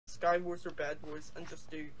Sky Wars or Bed Wars and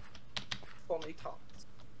just do funny topics.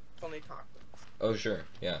 Funny topics. Oh sure,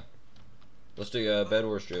 yeah. Let's do Bed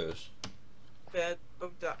Wars Joes. I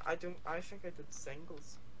think I did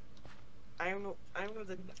singles. I don't know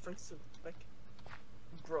the difference of, like,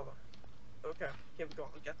 brother. Okay, here we go.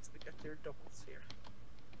 I'll get your doubles here.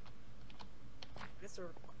 These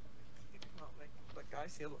are not like I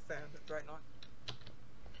feel offended right now.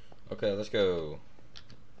 Okay, let's go.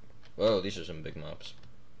 Whoa, these are some big maps.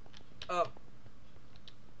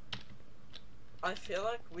 I feel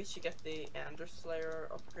like we should get the Ender Slayer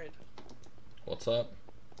upgrade. What's that?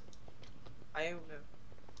 I don't know.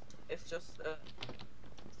 It's just so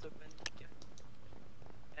when you get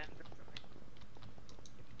Ender Dragon.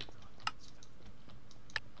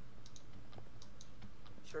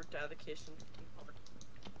 Sure, dedication.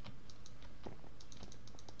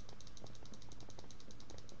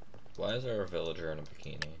 Why is there a villager in a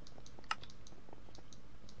bikini?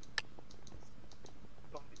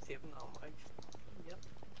 Yep.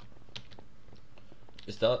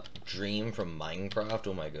 Is that Dream from Minecraft?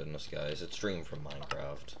 Oh my goodness, guys, it's Dream from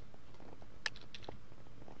Minecraft.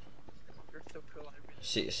 You're so cool, I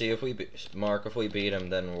really See if we Mark, if we beat him,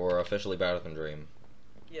 then we're officially better than Dream.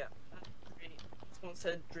 Yeah. Someone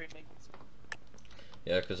said dreaming.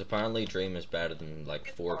 Yeah, because apparently Dream is better than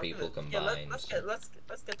like 4 people combined. Yeah, let's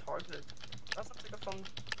get targeted. That sounds like a fun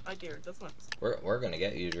idea, doesn't it? We're gonna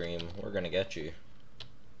get you, Dream. We're gonna get you.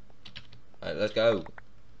 Alright, let's go.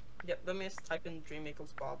 Yep, let me just type in Dream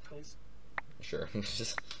equals Bob, please. Sure.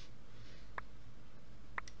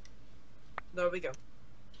 There we go.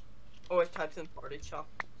 Oh, it types in party shop.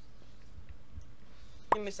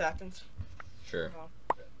 Give me a second. Sure. Oh.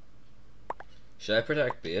 Should I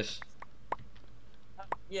protect base?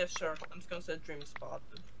 Yeah, sure. I'm just gonna say Dream Spot.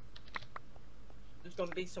 There's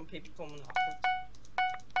gonna be some people coming after.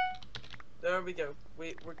 There we go.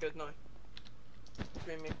 We're good now.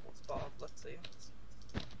 Dream equals Bob. Let's see.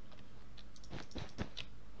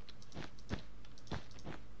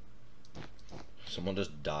 Someone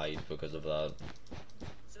just died because of that.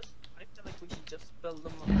 I feel like we should just build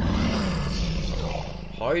them up.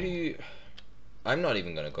 How do you... I'm not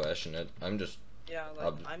even gonna question it. I'm just... Yeah,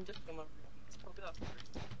 like, I'm just gonna... It's probably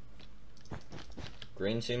that.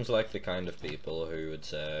 Green seems like the kind of people who would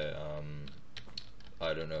say,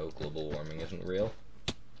 I don't know, global warming isn't real.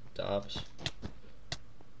 Dabs.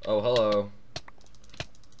 Oh, hello.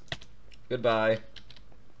 Goodbye.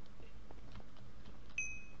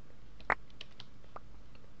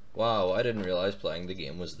 Wow, I didn't realize playing the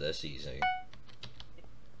game was this easy.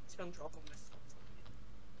 It's gonna drop on this.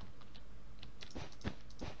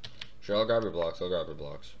 Sure, I'll grab your blocks,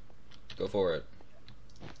 Go for it.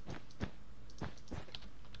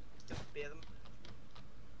 Just bear them.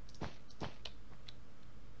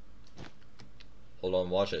 Hold on,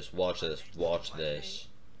 watch this. Watch this.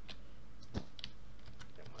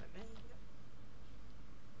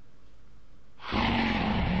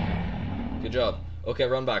 Good job. Okay,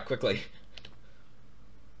 run back, quickly.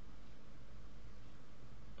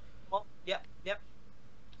 Well, yep.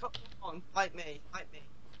 Come on, fight me.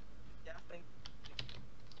 Yeah, I think.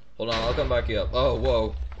 Hold on, I'll come back you up. Oh,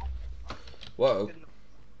 whoa. Whoa.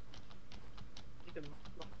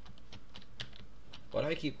 Why do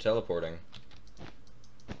I keep teleporting?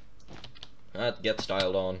 Get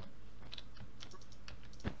styled on.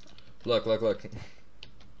 Look.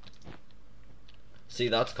 See,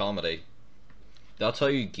 that's comedy. That's how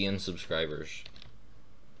you gain subscribers.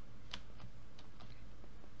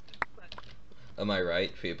 Am I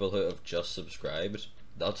right? People who have just subscribed,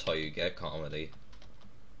 that's how you get comedy.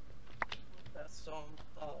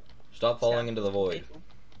 Stop falling into the void.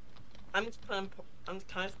 I'm kind of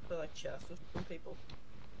playing like chess with some people.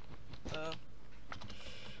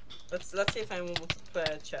 Let's see if anyone wants to play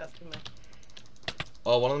chess with me.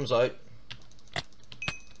 Oh, one of them's out.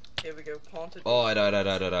 Here we go. Comt3gg. Oh, I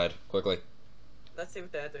died. Quickly. Let's see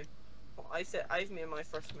what they do. I've made my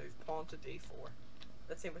first move. Pawn to d4.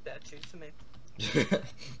 Let's see what they choose to me.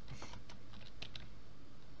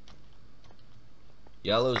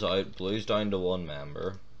 Yellow's out. Blue's down to 1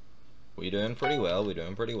 member. We doing pretty well.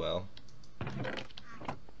 Nobody's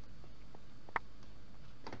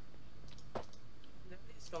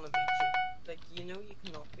gonna beat you. Like, you know you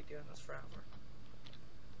cannot be doing this forever.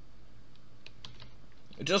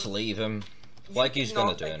 Just leave him. Like he's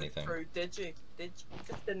gonna do anything. Through, did you? You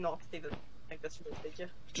just did not see the like this through, did you?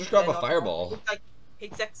 Just grab a fireball.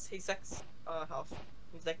 He's six health.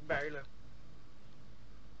 He's like very low.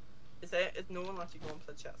 Is no one actually going to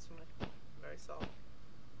play chess for me? Very solid.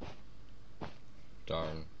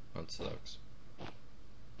 Darn, that sucks.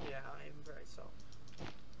 Yeah, I am very solid.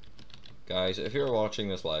 Guys, if you're watching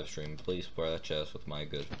this live stream, please play chess with my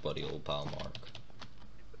good buddy old pal Mark.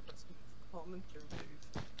 Comment your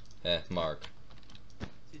move. Hey, Mark. Do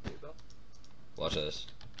you do that? Watch this.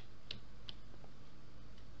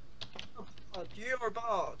 Oh, you are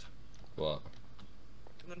bad. What?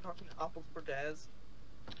 And I'm talking to apples for days.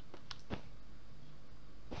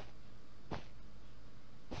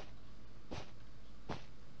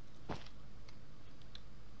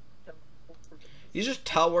 He's just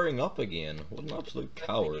towering up again. What an absolute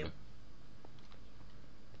coward.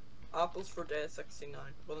 Apples for days 69.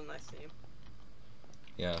 What a nice name.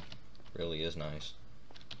 Yeah, really is nice.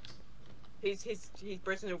 He's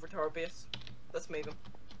breaking over to our base. Let's move him.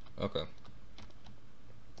 Okay.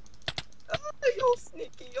 Oh, you're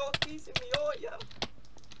sneaky. You're teasing me, oh yeah.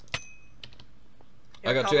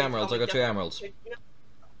 I got 2 emeralds. I got 2 emeralds.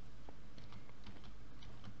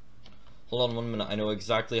 Hold on 1 minute. I know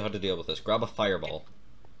exactly how to deal with this. Grab a fireball.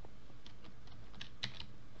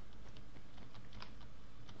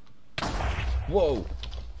 Whoa!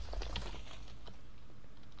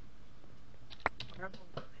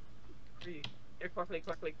 Here, quickly.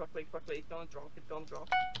 It's gonna drop. It's gonna drop.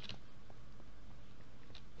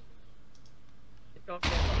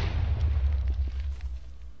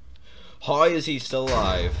 How is he still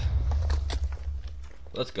alive?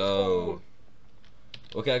 Let's go.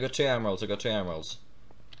 Okay, I got 2 emeralds.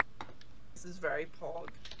 This is very pog.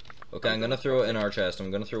 Okay, I'm gonna throw it in our chest.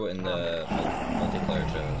 I'm gonna throw it in the multiplayer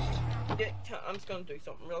chest. Yeah, I'm just gonna do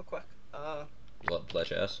something real quick. What, play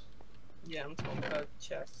chess? Yeah, I'm just gonna play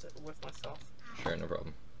chess with myself. Sure, no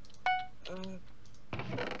problem.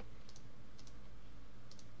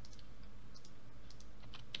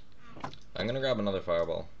 I'm gonna grab another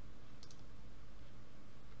fireball.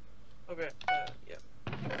 Okay, yeah.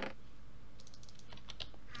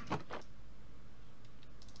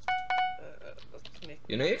 Let's make.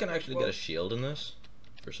 You know you can actually get a shield in this,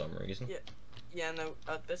 for some reason. Yeah, no,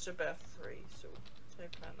 Bishop F3, so they're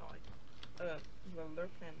playing now. Well, they're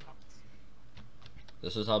playing nuts.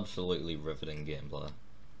 This is absolutely riveting gameplay.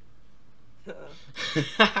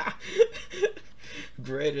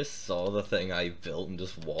 Gray just saw the thing I built and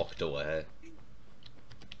just walked away.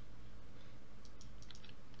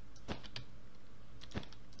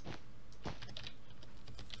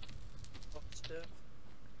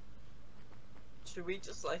 Should we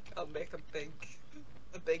just like make a big,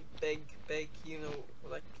 you know,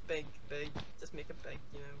 like big, just make a big,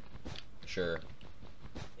 you know. Sure.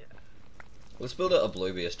 Yeah. Let's build it a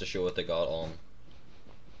blue base to show what they got on.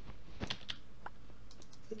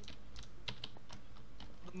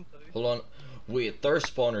 Hold on. Wait, their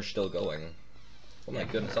spawner's still going. Oh my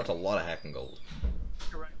goodness, that's a lot of hacking gold.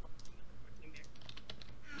 Correct.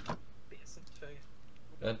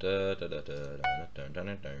 I'm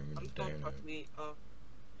just gonna quickly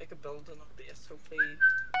make a build on our base. Hopefully,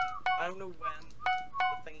 I don't know when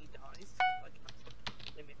the thingy dies. Like,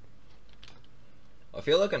 I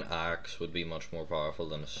feel like an axe would be much more powerful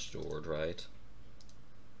than a sword, right?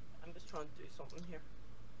 I'm just trying to do something here.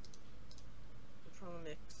 I'm trying to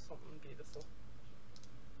make something beautiful.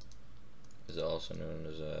 Is it also known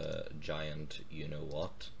as a giant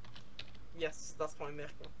you-know-what? Yes, that's my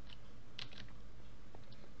making.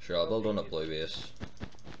 Sure, I'll build on a blue base.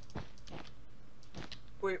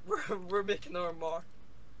 Wait, we're making our mark.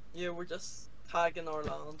 Yeah, we're just tagging our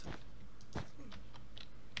land.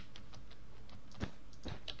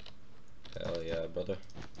 Hell yeah, brother.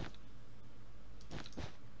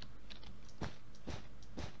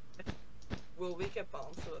 Will we get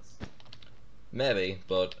banned for this? Maybe,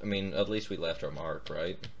 but I mean, at least we left our mark,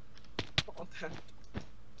 right? Content.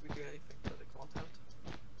 We do anything for the content.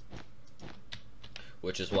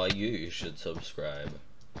 Which is why you should subscribe.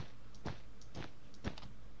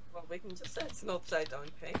 Well, we can just say it's an upside down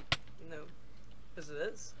pig, you know, because it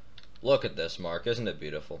is. Look at this, Mark. Isn't it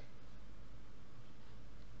beautiful?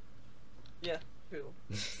 Yeah, cool.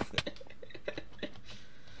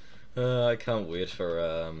 I can't wait for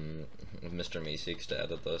Mr. Meeseeks to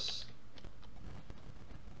edit this.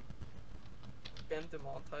 Get him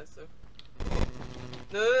demonetized though.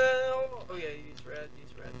 No! Oh yeah, use red.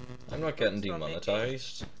 I'm not getting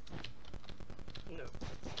demonetized. No.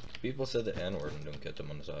 People said the N-word and don't get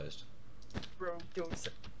demonetized. Bro, don't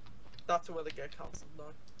say. That's where they get cancelled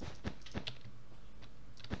now.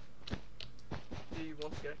 Do you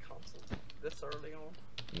want to get cancelled this early on?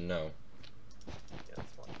 No. Yeah,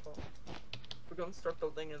 that's my fault. We're gonna start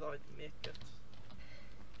building it out and make it.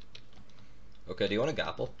 Okay, do you want a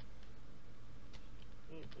gapple?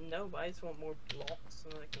 No, but I just want more blocks so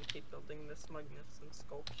I can keep building this magnificent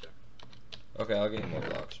sculpture. Okay, I'll get you more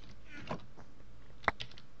blocks.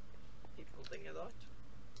 Keep building it out.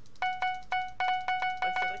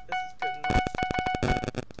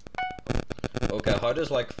 how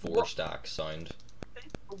does like 4 stacks sound?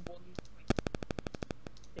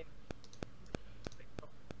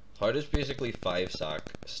 How does basically 5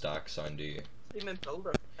 stacks sound to you?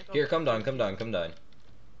 Builder. Here, come down, come down, come down.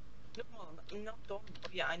 No, I'm not done. Oh,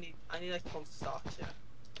 yeah, I need like tons of stocks, yeah.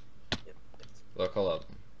 Yep, Look, hold up.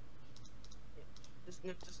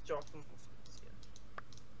 yeah. Just drop them off.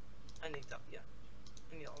 Yeah. I need that, yeah.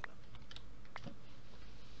 I need all that.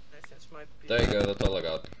 I finish my There you go, that's all I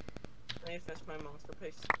got. I finish my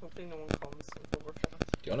masterpiece. Hopefully no one comes until we're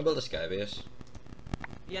finished. Do you want to build a sky base?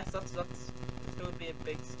 Yes, that's it's gonna be a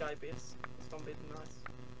big sky base. It's gonna be nice.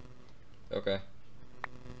 Okay.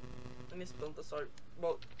 Let me just build this out.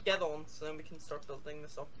 Well, get on so then we can start building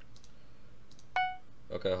this up.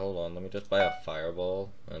 Okay, hold on. Let me just buy a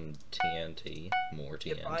fireball and TNT. More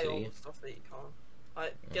TNT. Yeah, buy all the stuff that you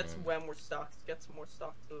can. Get some way more stocks. Get some more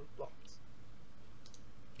stocks to blocks.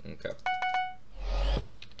 Okay.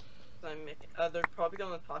 I'm making. They're probably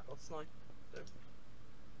gonna attack us now. So.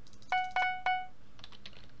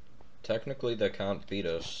 Technically, they can't beat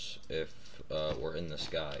us if we're in the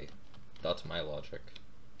sky. That's my logic.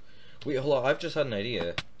 Wait, hold on. I've just had an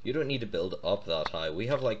idea. You don't need to build up that high. We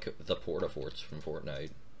have like the porta-forts from Fortnite.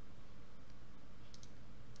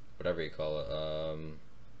 Whatever you call it.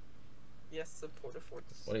 Yes, the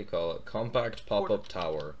porta-forts. What do you call it? Compact pop-up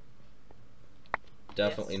tower.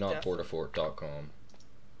 Definitely yes, not definitely. portafort.com.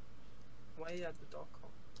 Why you have the .com?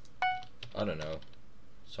 I don't know.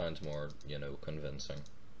 Sounds more, you know, convincing.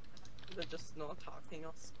 They're just not attacking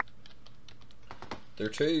us. They're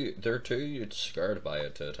too scared by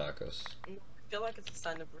it to attack us. No, I feel like it's a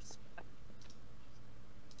sign of respect.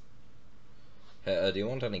 Hey, do you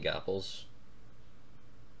want any gapples?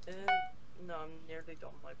 No, I'm nearly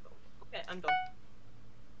done my build. Okay, I'm done.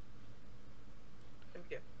 There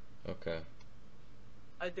we go. Okay.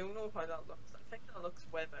 I don't know how that looks. I think that looks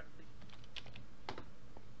way better.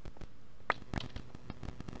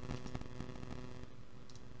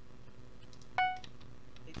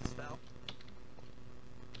 Need to spell.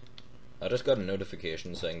 I just got a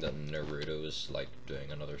notification saying that Naruto is like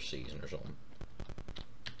doing another season or something.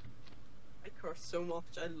 I curse so much.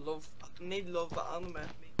 I love the anime.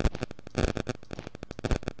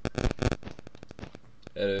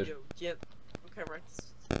 Hey, dude. Yo, yeah. Okay, right.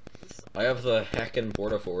 I have the heckin'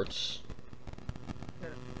 porta-forts.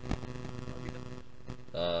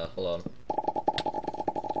 Hold on.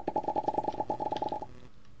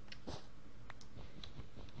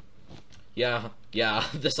 Yeah,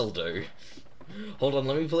 this'll do. Hold on,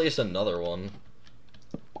 let me place another one.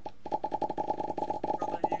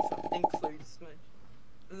 Includes me.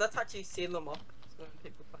 Let's actually seal them up so when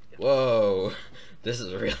people find it. Whoa, this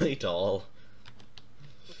is really tall.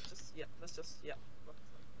 Let's just.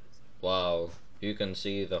 Wow, you can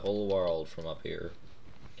see the whole world from up here.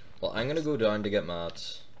 Well, I'm gonna go down to get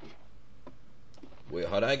mats. Wait,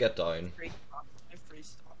 how do I get down? Free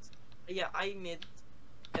stocks. Yeah, I made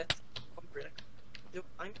it unbreak.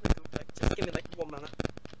 I'm gonna go back. Just give me like 1 minute.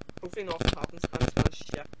 Hopefully nothing happens. I'm just gonna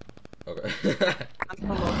shift. Okay. I'm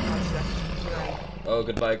gonna log my shift. Right. Oh,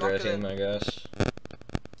 goodbye, grey team, I guess.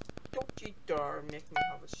 Don't you dare make me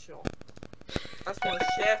have a shot. That's my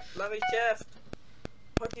shift. Let me shift.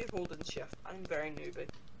 How do you hold in shift? I'm very newbie.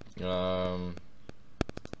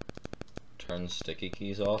 Turn sticky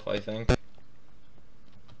keys off, I think.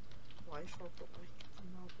 Why for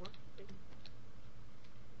not working?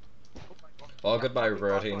 Oh my god. Oh, goodbye,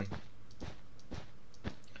 grey team.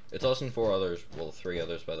 It's us and 4 others. Well, 3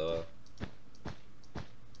 others, by the way.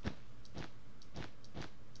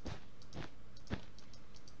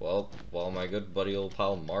 Well, while my good buddy old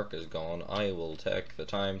pal Mark is gone, I will take the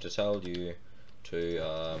time to tell you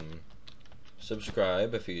to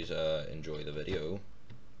subscribe if you enjoy the video,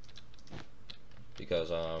 because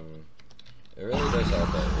it really does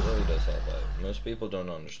help out. It really does help out. Most people don't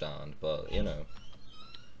understand, but you know,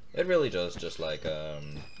 it really does just like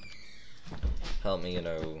help me, you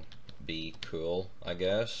know, be cool, I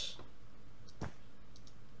guess.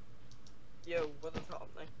 Yo, what is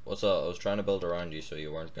happening? What's up? I was trying to build around you so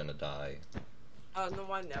you weren't gonna die.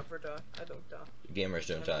 No, I never die. I don't die. Gamers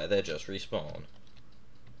don't die, they just respawn.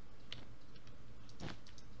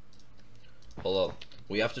 Hold up.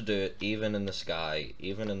 We have to do it even in the sky.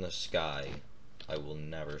 Even in the sky, I will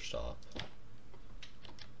never stop.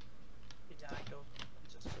 Yeah, I go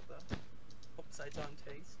just for the upside down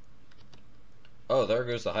tees. Oh, there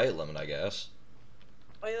goes the height limit, I guess.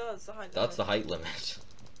 Oh yeah, that's the height. That's the height limit.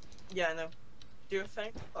 Yeah, I know. Do you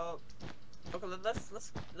think? Okay,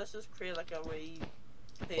 let's just create like a wee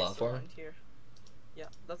place Platform? around here. Yeah,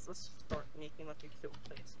 let's start making like a cool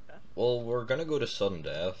place. Okay. Well, we're gonna go to sudden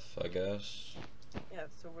death, I guess. Yeah,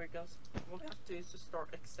 so what we have to do is just start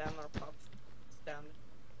extending our platform.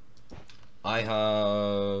 I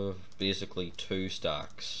have basically 2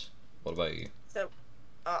 stacks. What about you? So,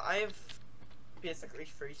 I have basically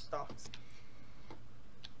 3 stocks.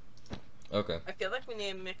 Okay. I feel like we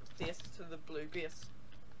need to make a place to the blue base.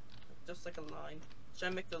 Just like a line.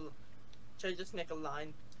 Should I just make a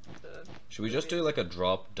line to Should we blue just do base? like a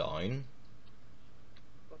drop down?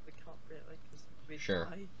 But we can't really, because we Sure.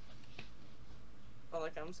 die. But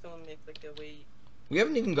like, I'm just gonna make like a wee... We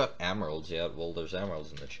haven't even got emeralds yet. Well, there's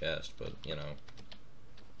emeralds in the chest, but you know.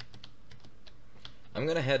 I'm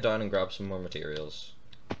gonna head down and grab some more materials.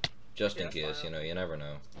 Just in case, you know, you never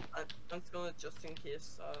know. I'm just gonna, just in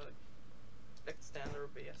case, extend our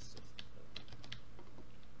base.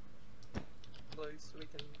 Blue, so we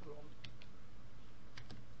can run.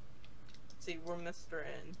 See, we're Mr.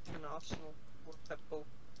 International. We're Pitbull.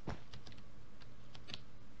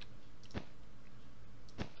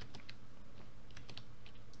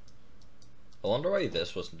 I wonder why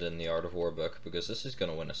this wasn't in the Art of War book, because this is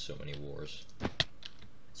gonna win us so many wars.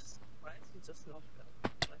 Why is he just not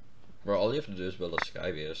built? Like, Bro, all you have to do is build a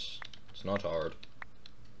sky base. It's not hard.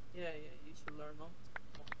 yeah, you should learn that.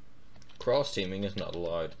 Cross teaming is not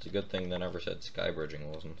allowed. It's a good thing they never said sky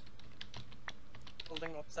bridging wasn't.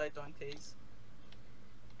 Building upside down T's.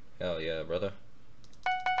 Hell yeah, brother.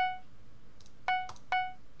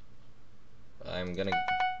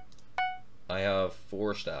 I have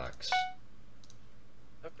 4 stacks.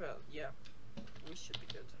 Okay, yeah. We should be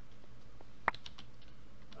good.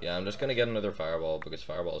 Yeah, I'm just gonna get another fireball because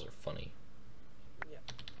fireballs are funny. Yeah.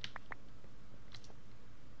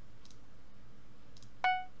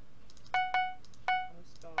 I'm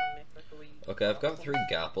just gonna make like a wee... Okay, I've got 3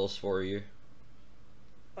 gapples for you.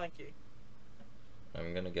 Thank you.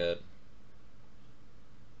 I'm gonna get...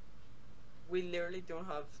 We literally don't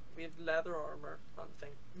have... We have leather armor and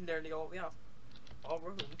thing. Literally all we have. All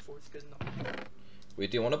we're hoping for is good enough.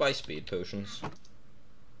 Wait, do you want to buy speed potions?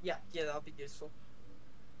 Yeah, that'll be useful.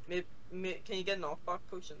 Can you get knockback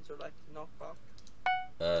potions or like knockback?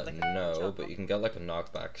 Like No, but you can get like a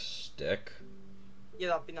knockback stick. Yeah,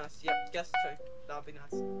 that'd be nice. Yep, guess 2. That'd be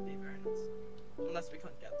nice. Be very nice. Unless we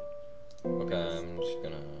can't get them. Okay, I'm just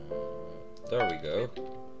gonna... There we go.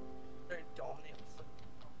 They're dominating.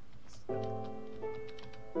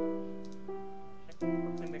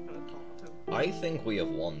 Quickly making a tomato. I think we have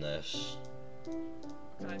won this.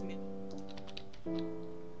 I mean,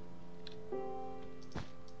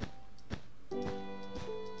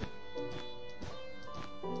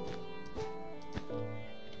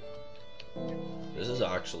 This is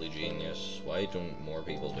actually genius. Why don't more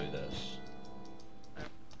people do this?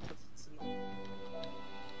 it's not.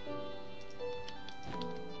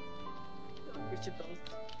 We should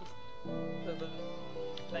build the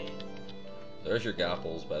thing. There's your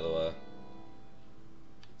gapples, by the way.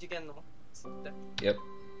 Did you get enough? Yep.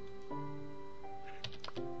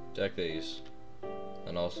 Check these.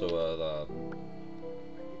 And also, that.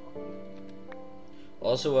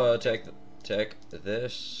 Also, take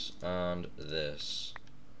this and this.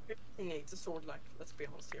 He needs a sword, like, let's be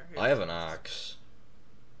honest here. I have an axe.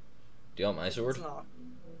 Do you want my sword? It's not.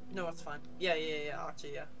 No, it's fine. Yeah,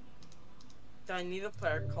 actually, yeah. Do I need a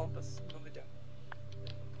player compass? No, we don't.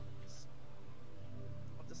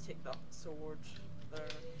 I'll just take that sword there.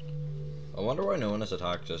 I wonder why no one has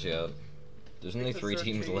attacked us yet. There's only Because 3 they're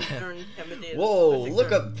teams too- left. they're intimidated. Whoa, I think look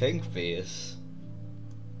they're- at Pink Face.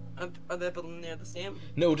 Are they building near the same?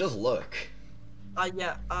 No, just look.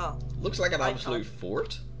 Yeah, Looks like an I absolute can't-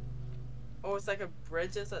 fort. oh, it's like a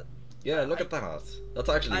bridge, is it? Yeah, look at that. That's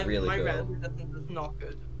actually really my cool. render is not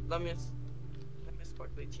good. Let me just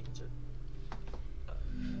quickly change it.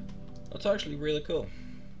 That's actually really cool.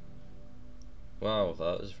 Wow,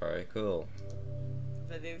 that is very cool.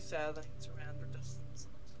 Video settings, render distance.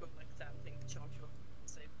 Let's go like that thing to charge you up.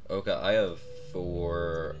 Save. Okay, I have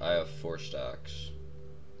 4 stacks.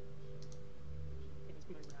 Change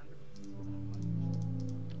my render.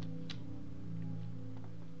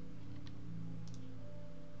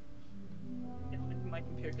 Yeah, like my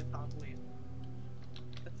computer gets hot late.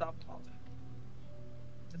 It's not hot.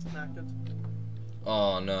 It's inactive.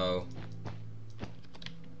 Oh no.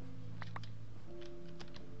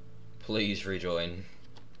 Please rejoin.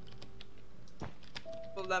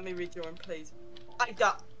 Well, let me rejoin, please. I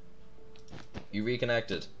got You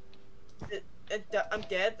reconnected. it. I'm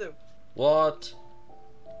dead though. What?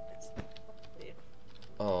 It's, yeah.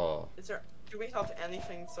 Oh. Is there? Do we have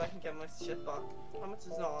anything so I can get my shit back? How much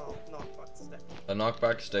is knockback stick? A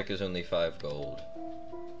knockback stick is only 5 gold.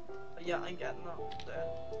 Yeah, I'm getting that. There.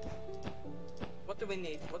 What do we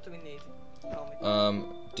need? What do we need? Tell me.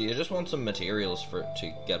 Do you just want some materials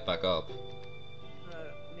to get back up?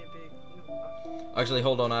 Maybe. No, Actually,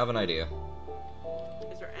 hold on, I have an idea.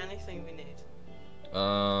 is there anything we need?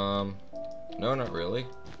 No, not really.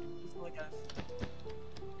 So I guess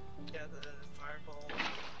get the fireball,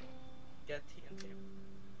 get TNT.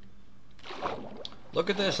 Look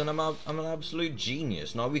at this, and I'm an absolute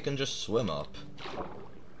genius. Now we can just swim up.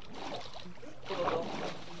 Well,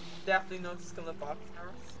 definitely not just gonna backfire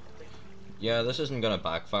us. Yeah, this isn't gonna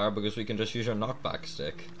backfire because we can just use our knockback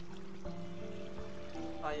stick.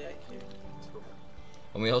 Oh yeah, okay.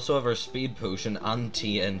 And we also have our speed potion and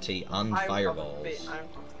TNT and fireballs.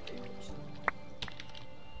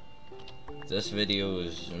 This video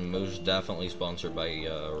is most definitely sponsored by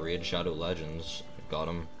Raid Shadow Legends. Got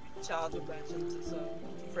him. Shadow Legends is a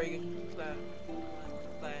free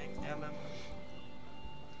playing MM.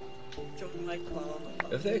 Join my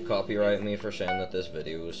clan. If they copyright me for saying that this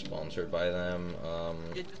video is sponsored by them,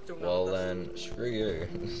 well then, screw you.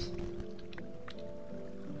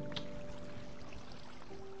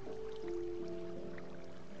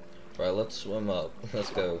 Right, let's swim up. Let's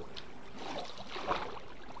go.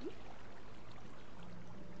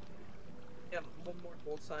 Yeah, one more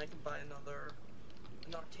gold so I can buy another.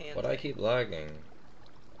 Not tan. But I keep lagging.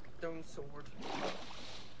 Stone sword.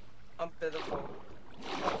 I'm pitiful.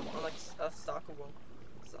 I'm like a stock of wool.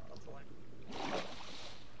 So that's like.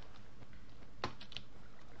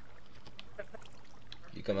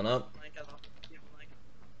 You coming up?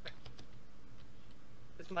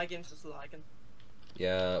 Because my game's just lagging.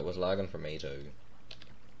 Yeah, it was lagging for me too.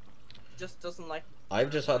 It just doesn't like. I've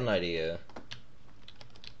just had an idea.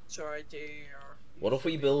 Sure idea. Or What if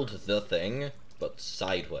we build the thing, but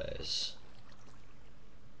sideways?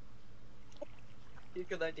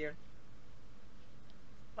 Good idea.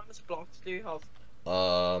 How much blocks do you have?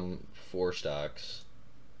 4 stacks.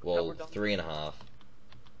 Well, 3.5.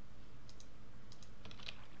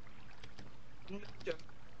 No.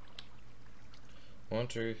 1,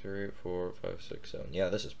 2, 3, 4, 5, 6, 7. Yeah,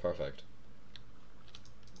 this is perfect.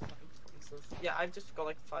 Yeah, I've just got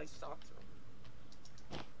like 5 stocks.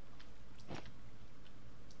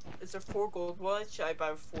 Is there 4 gold? Why should I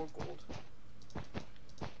buy 4 gold?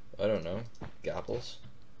 I don't know. Gapples?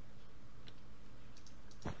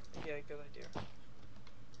 Yeah, good idea.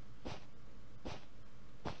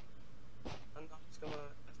 And I'm just gonna.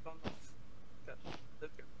 I've gone off. Good.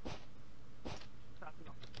 Live here. Tapping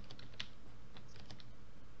up.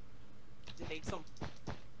 Do you need some?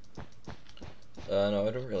 No,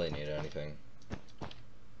 I don't really need anything.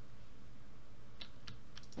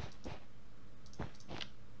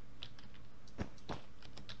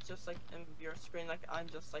 Just like in your screen, like I'm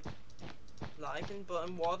just like lagging, but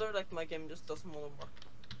in water, like my game just doesn't want to work.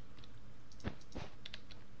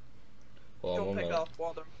 Well, Don't pick up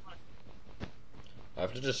water. I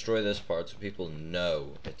have to destroy this part so people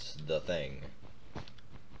know it's the thing.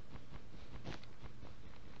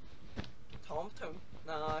 Tom.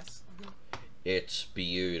 Nice. It's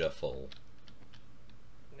beautiful.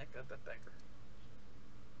 Nick a bit bigger.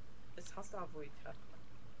 This has to have weight.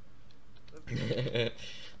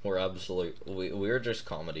 We're just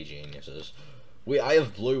comedy geniuses. I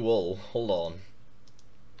have blue wool. Hold on.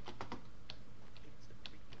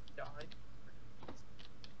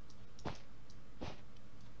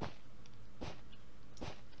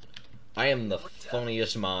 I am the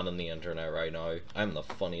funniest man on the internet right now. I'm the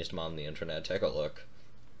funniest man on the internet. Take a look.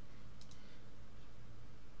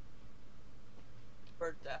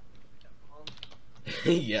 For death.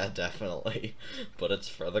 Yeah, definitely. But it's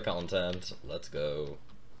for the content. Let's go.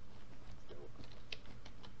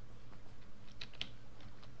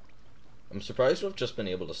 I'm surprised we've just been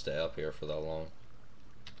able to stay up here for that long.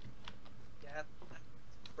 Yeah,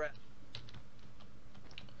 Brett.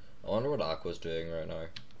 I wonder what Aqua's doing right now.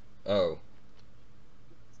 Oh.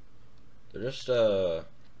 They're just,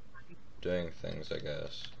 doing things, I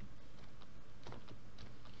guess.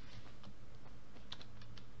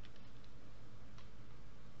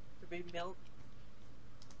 Do we milk?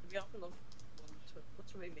 Do we have enough? What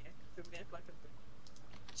should we make? Do we make like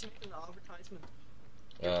a? Should we make an advertisement?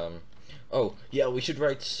 Oh, yeah, we should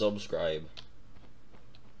write subscribe.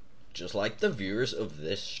 Just like the viewers of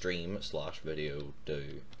this stream/video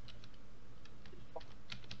do.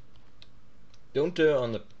 Don't do it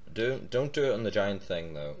on the don't do it on the giant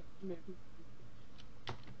thing though.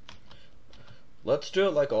 Let's do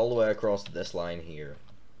it like all the way across this line here.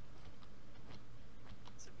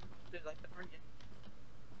 So we do like the target.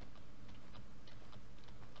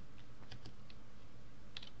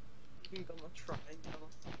 I'm gonna try.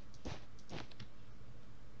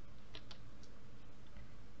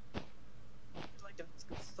 Like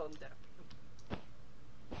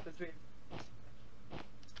Wait.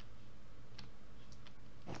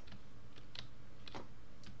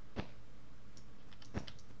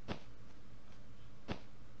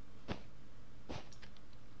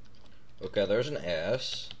 Okay, there's an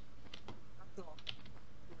S. That's not.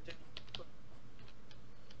 We're doing.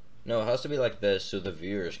 No, it has to be like this so the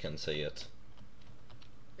viewers can see it.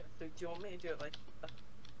 Okay, so do you want me to do it like that?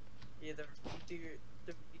 Either you do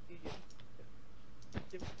the video.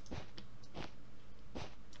 Do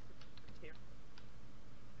here.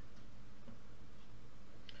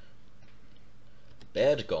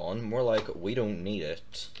 Bed gone, more like we don't need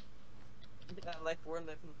it. Yeah, like we're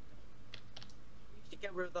living. You should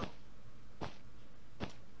get rid of that.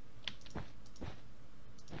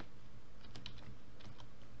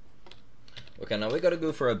 Okay, now we gotta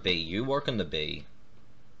go for a B. You work on the B.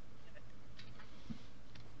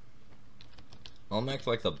 I'll make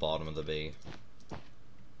like the bottom of the B. Can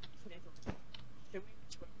we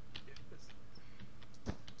try to do this?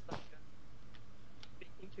 Like,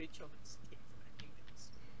 speaking to each other's kids, I think it's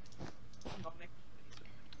not making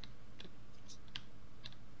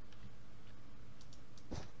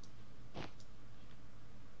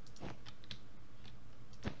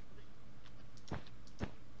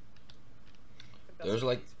There's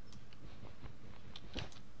like...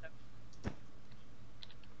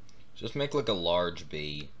 Just make like a large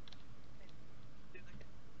B.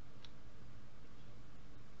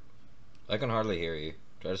 I can hardly hear you.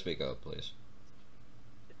 Try to speak up, please.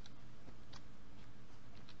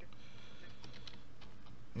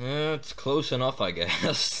 It's close enough, I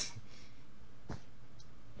guess.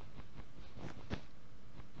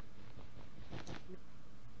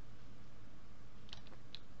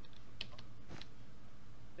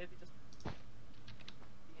 maybe just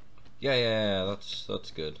Yeah,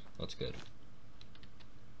 that's good. That's good.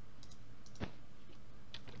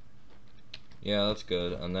 Yeah, that's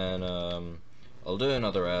good. And then I'll do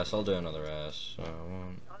another S. I'll do another S. not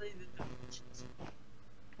even dimensions.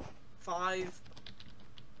 5,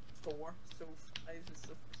 4. So 5 is the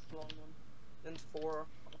first long one. Then 4.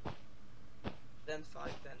 Then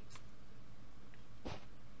 5. Then.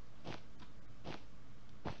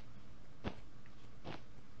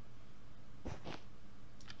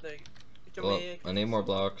 There you go. Well, I need more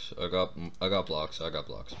blocks. I got blocks. I got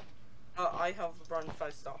blocks. I have around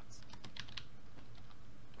 5 stocks.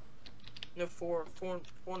 No, 4 and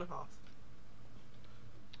a half.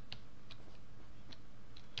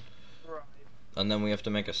 Right. And then we have to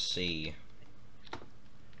make a C.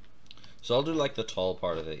 So I'll do like the tall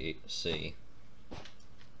part of the C.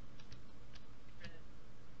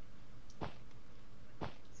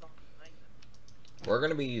 We're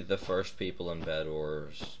gonna be the first people in Bed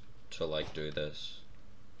Wars to like do this.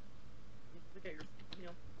 Look at your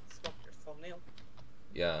thumbnail. Stop your thumbnail.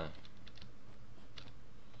 Yeah.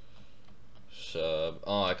 Sub.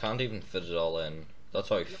 Oh, I can't even fit it all in. That's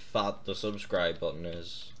how fat the subscribe button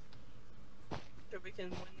is. So we can,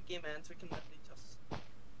 when the game ends, we can literally just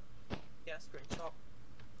get a screenshot.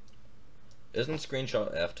 Isn't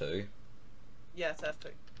screenshot F2? Yes,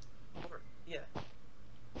 F2. Or, yeah.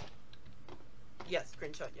 Yes,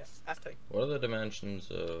 screenshot, yes, F2. What are the dimensions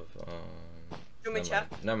of Do me check?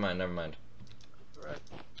 Never mind. Right.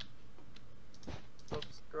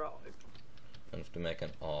 Subscribe. I have to make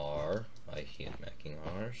an R. I hate making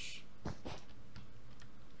R's.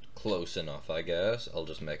 Close enough, I guess. I'll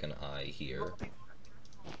just make an I here.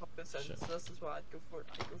 So this is what I'd go for.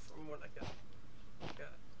 I'd go for more like a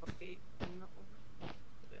okay in that one.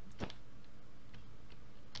 Yeah.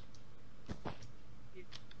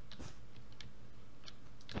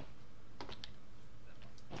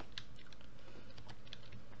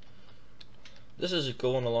 This is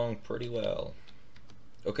going along pretty well.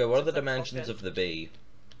 Okay, what are the dimensions of the B?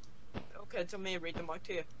 Okay, so may I read them out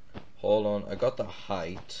to you? Hold on, I got the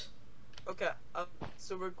height. Okay,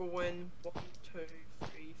 so we're going 1, 2,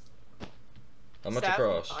 3, 4. How much 7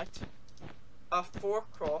 across? height. 4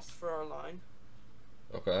 across for our line.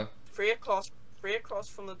 Okay. 3 across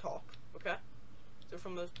from the top. Okay. So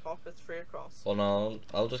from the top, it's 3 across. Well, no,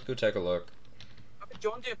 I'll just go take a look. Okay, do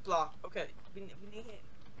you want to do a block? Okay, we need it.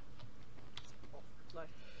 Like.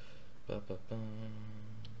 Ba-ba-ba.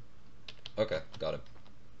 Okay, got it.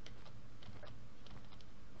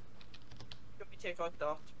 Can we take out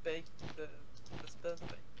that big, this bit of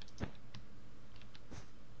it?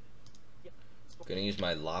 Yeah. Gonna use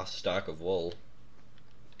my last stack of wool.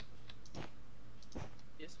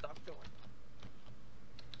 You stop going.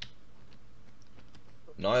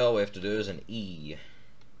 Now all we have to do is an E.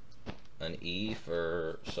 An E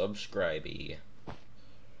for subscribey.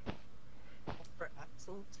 For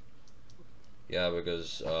excellent. Yeah,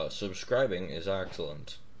 because subscribing is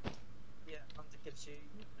excellent. gives you.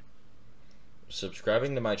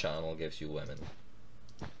 Subscribing to my channel gives you women.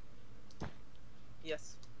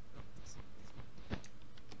 Yes. No, it's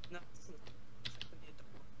not.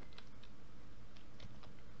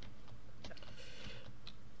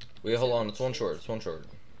 Wait, hold on. It's one short. It's one short.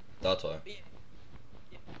 That's why. Yeah.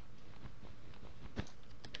 Yeah.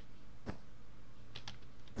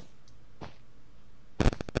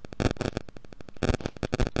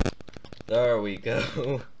 There we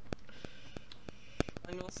go.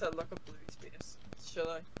 I'm gonna set like a blue space. Should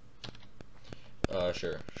I?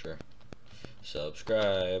 Sure.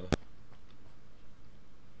 Subscribe.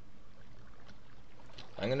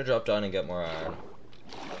 I'm gonna drop down and get more iron.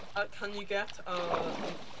 Can you get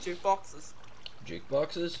jukeboxes?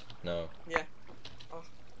 Jukeboxes? No. Yeah. Oh.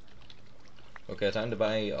 Okay, time to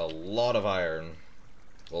buy a lot of iron.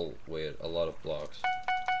 Well, wait, a lot of blocks.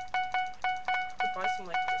 Could buy some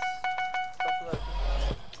like this stuff like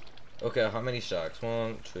that. Okay, how many stacks?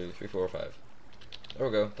 1, 2, 3, 4, 5. There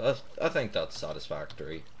we go. I think that's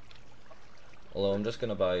satisfactory. Although I'm just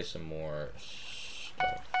gonna buy some more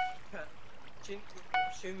stuff.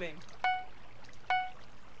 Shoot me.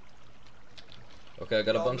 Okay, I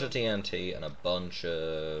got a bunch of TNT and a bunch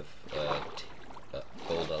of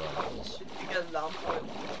gold elementals. Did you get lamp oil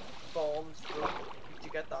bombs? Did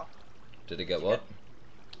you get that? Did it get what?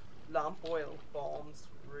 Lamp oil bombs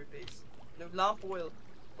rubies. No, lamp oil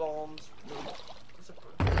bombs rubies.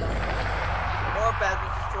 Or bed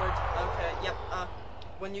was destroyed. Okay, yep.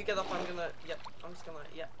 When you get up, I'm gonna. Yep, I'm just gonna.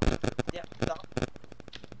 Yep. That.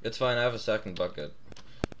 It's fine. I have a second bucket.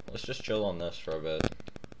 Let's just chill on this for a bit.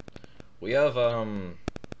 We have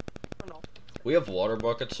we have water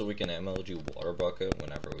buckets, so we can MLG water bucket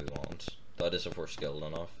whenever we want. That is if we're skilled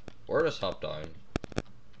enough. Or just hop down.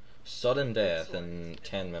 Sudden death in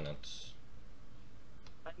 10 minutes.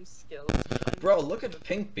 I'm skilled. Bro, look at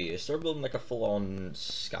Pink Base. They're building like a full-on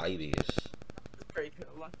sky base. It's pretty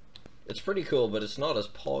cool. Like. It's pretty cool, but it's not as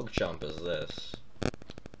PogChamp as this.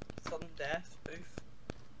 Sudden death. Oof.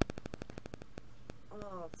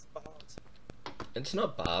 Oh, it's bad. It's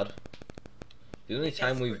not bad. The only Yes,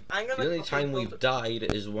 time we've died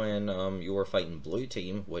is when you were fighting blue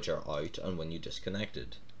team, which are out, and when you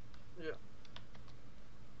disconnected. Yeah.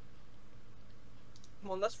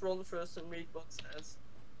 Come on, let's run first and read what it says.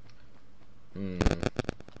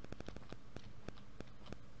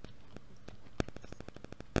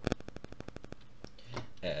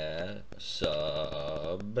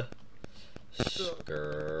 Subscribe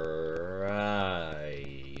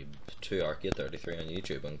to Arcade33 on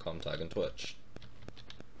YouTube and Comt3gg on Twitch.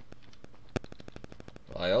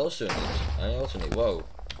 I also need, whoa.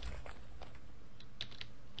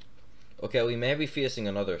 Okay, we may be facing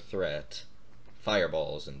another threat.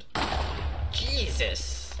 Fireballs and...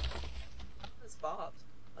 Jesus! That's bad.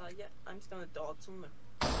 Yeah, I'm just gonna dodge them.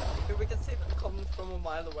 Okay, we can see them coming from a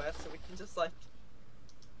mile away, so we can just like...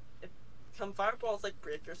 Can fireballs like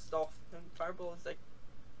break your stuff? Can fireballs like...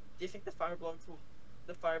 Do you think the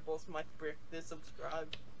fireballs might break the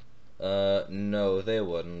subscribe? No, they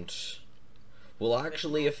wouldn't. Well,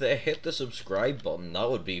 actually, if they hit the subscribe button, that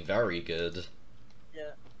would be very good.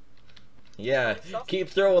 Yeah. Yeah, keep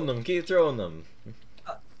throwing them, keep throwing them.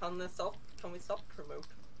 Can we self promote?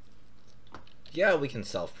 Yeah, we can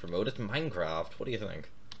self-promote. It's Minecraft. What do you think?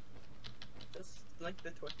 Just like the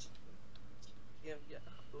Twitch. Yeah,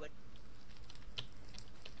 like...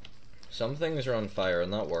 Some things are on fire,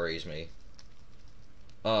 and that worries me.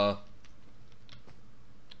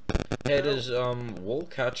 Hey, does, wool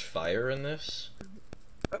catch fire in this?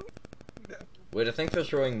 Oh, no. Wait, I think they're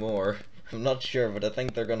throwing more. I'm not sure, but I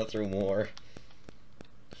think they're gonna throw more.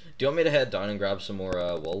 Do you want me to head down and grab some more,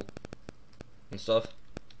 wool? And stuff?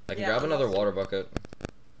 I can grab another water bucket.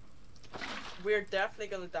 We're definitely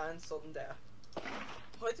gonna die in sudden death.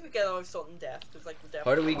 How do we get out of sudden death? Like,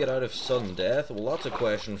 how do we get out of sudden death? Well, that's a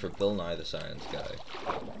question for Bill Nye the Science Guy.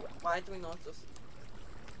 Why do we not just...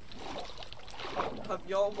 Have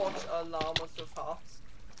y'all watched Llamas with Hats?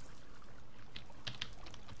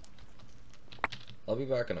 I'll be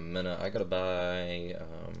back in a minute. I gotta buy,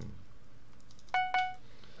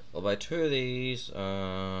 I'll buy 2 of these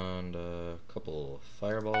and a couple of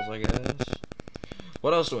fireballs, I guess.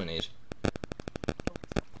 What else do we need?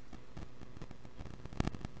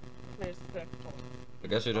 I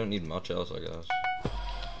guess we don't need much else, I guess.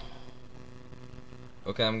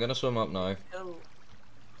 Okay, I'm gonna swim up now. Oh.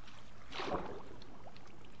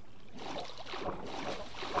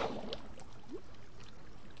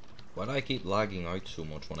 Why do I keep lagging out so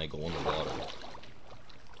much when I go underwater?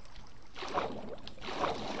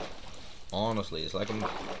 Honestly, it's like I'm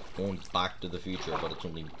going back to the future, but it's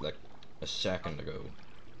only like a second ago.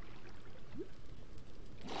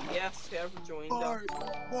 ever joined Mark,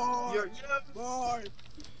 that. Mark, You're Mark.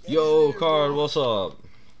 Yo, Carl, what's up?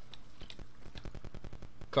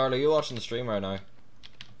 Carl, are you watching the stream right now?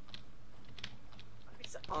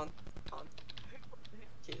 He's on. Who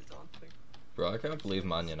is on? Bro, I can't believe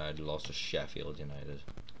Man United lost to Sheffield United.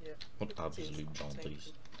 Yeah. What absolute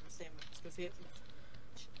jaunties.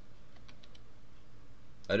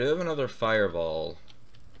 I do have another fireball.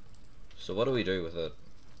 So what do we do with it?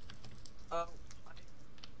 Oh.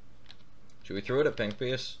 Should we throw it at Pink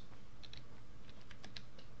Base?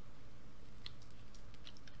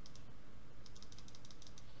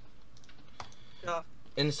 Yeah.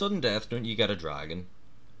 In sudden death, don't you get a dragon?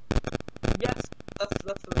 Yes, that's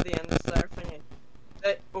the end of their thing.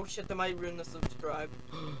 Oh shit, they might ruin the subscribe.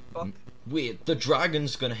 Fuck. Wait, the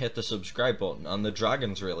dragon's gonna hit the subscribe button, and the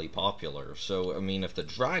dragon's really popular. So, I mean, if the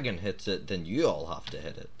dragon hits it, then you all have to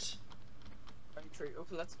hit it. Very true.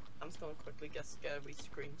 Okay, I'm just gonna quickly get a wee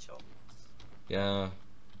screenshot. Yeah.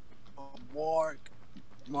 Oh,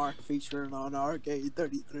 Mark featuring on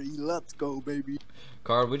RK33. Let's go, baby.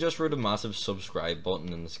 Carl, we just wrote a massive subscribe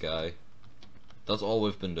button in the sky. That's all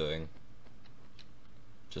we've been doing.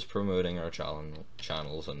 Just promoting our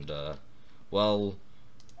channels and, well,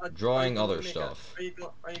 drawing other stuff. Are you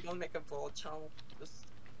gonna make a vlog channel? Just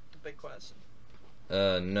a big question.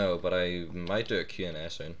 No, but I might do a Q&A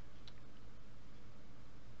soon.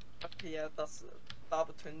 Okay, yeah, that's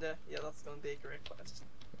Babatunde. Yeah, that's gonna be a great question.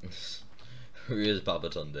 Who is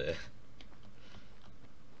Babatunde?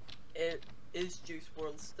 Is Juice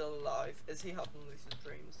WRLD still alive? Is he having lucid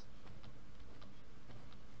dreams?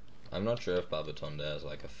 I'm not sure if Babatunde is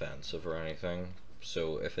like offensive or anything,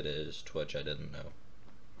 so if it is Twitch, I didn't know.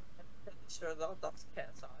 I'm pretty sure that's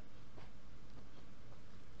KSI.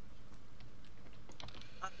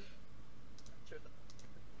 I'm sure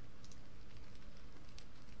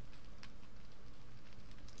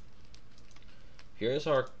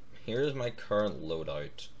that. Here's my current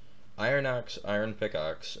loadout. Iron axe, iron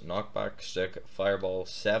pickaxe, knockback stick, fireball,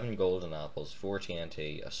 7 golden apples, 4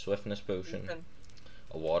 TNT, a swiftness potion,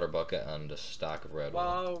 a water bucket, and a stack of red wool.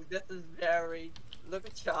 Wow, this is very. Look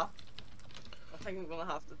at chat. I think I'm gonna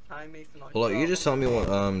have to time me for now. Hold on, you just tell me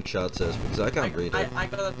what chat says because I can't read it. I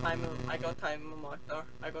got a time. I got time him out there.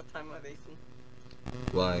 I got time with Ethan.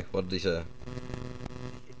 Why? What did he say?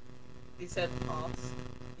 He said ask.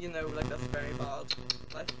 You know, like that's very bad.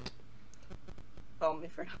 Like, tell me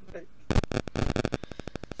for nothing.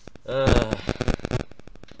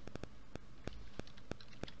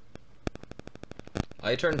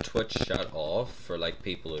 I turned Twitch chat off for like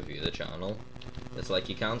people who view the channel. It's like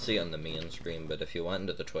you can't see it on the main screen, but if you went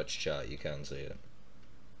into the Twitch chat, you can see it.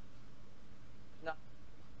 No. I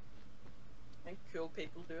think cool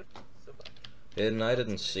people do it. So bad. And I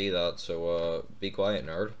didn't see that, so be quiet,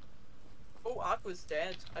 nerd. Oh, Aqua's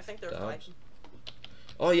dead. I think they're fighting.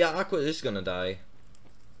 Oh yeah, Aqua is gonna die.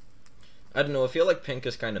 I don't know, I feel like Pink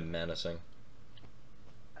is kind of menacing.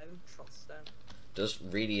 I don't trust them. Just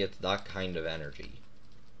really, it's that kind of energy.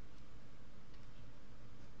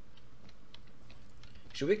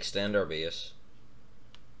 Should we extend our base?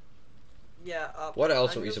 Yeah, what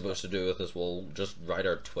else are we supposed to do with this? We'll just write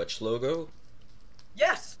our Twitch logo?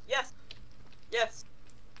 Yes! Yes! Yes!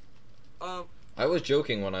 I was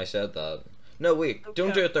joking when I said that. No, wait, okay.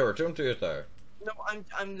 Don't do it there, don't do it there. No,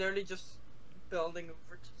 I'm literally just building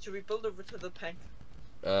over should we build over to the Pink?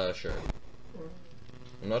 Sure.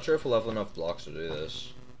 I'm not sure if we'll have enough blocks to do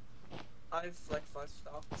this. I've like 5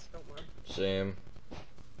 stocks, don't worry. Same.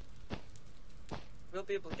 We'll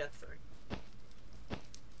be able to get through.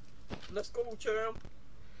 Let's go, Chum.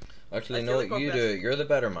 Actually, no, like you do it. You're the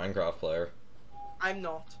better Minecraft player. I'm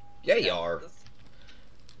not. Yeah, you are.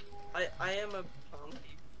 I am a palm.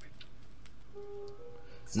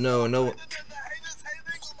 No.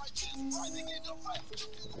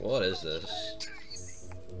 What is this?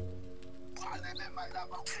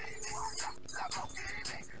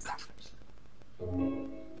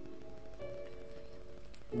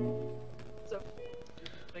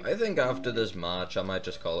 I think after this match, I might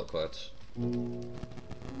just call it quits.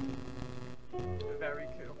 Very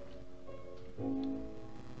cool.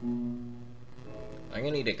 I'm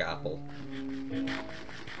gonna eat a apple. I'm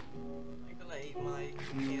gonna eat my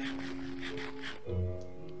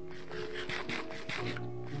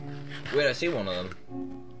Wait, I see one of them.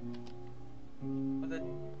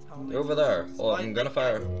 They're over there. Oh, I'm gonna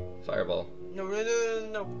fireball. No.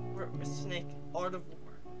 We're snake. Art of War.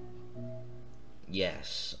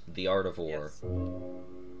 Yes, the art of war. Yes.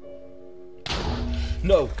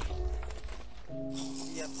 No.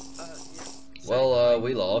 Yep. Yeah. Well,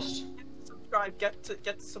 we lost. Subscribe. Get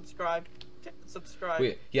to subscribe. Get to subscribe.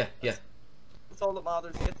 Wait, yeah. That's all that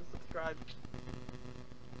matters. Get to subscribe.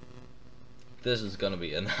 This is gonna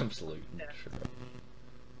be an absolute Yeah. trip.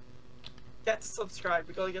 Get to subscribe.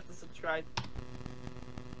 We gotta get to subscribe.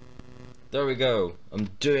 There we go. I'm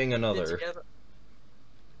doing another. Together.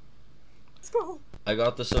 Let's go. I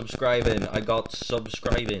got the subscribing. I got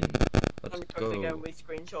subscribing. Let's I'm quickly go. get a wee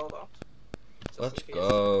screenshot of. Let's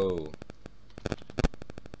go.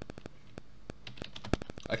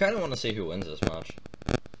 I kind of want to see who wins this match.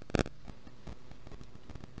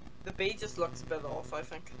 The B just looks a bit off, I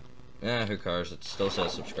think. Yeah, who cares? It still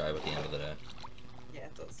says subscribe at the end of the day. Yeah,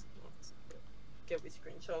 it does. Let's get a wee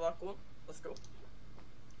screenshot of that going. Let's go.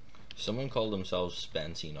 Someone called themselves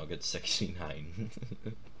Spency Nugget 69.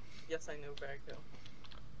 Yes, I know, very cool.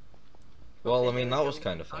 Well, I Okay, mean, here that we was go.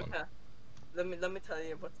 kind of fun. Okay. Let me tell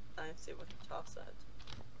you what I see what the chat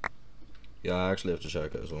said. Yeah, I actually have to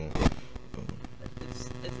check it as well. It's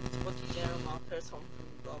what you get on after something,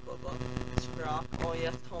 blah blah blah. Scrap. Oh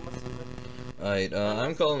yes, Thomas. Alright,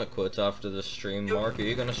 I'm calling it quits after this stream. Mark, are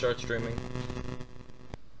you gonna start streaming?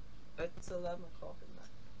 It's 11 o'clock in there.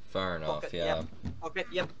 Fair enough, Okay, yeah. Okay,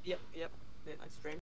 yep. Late night stream.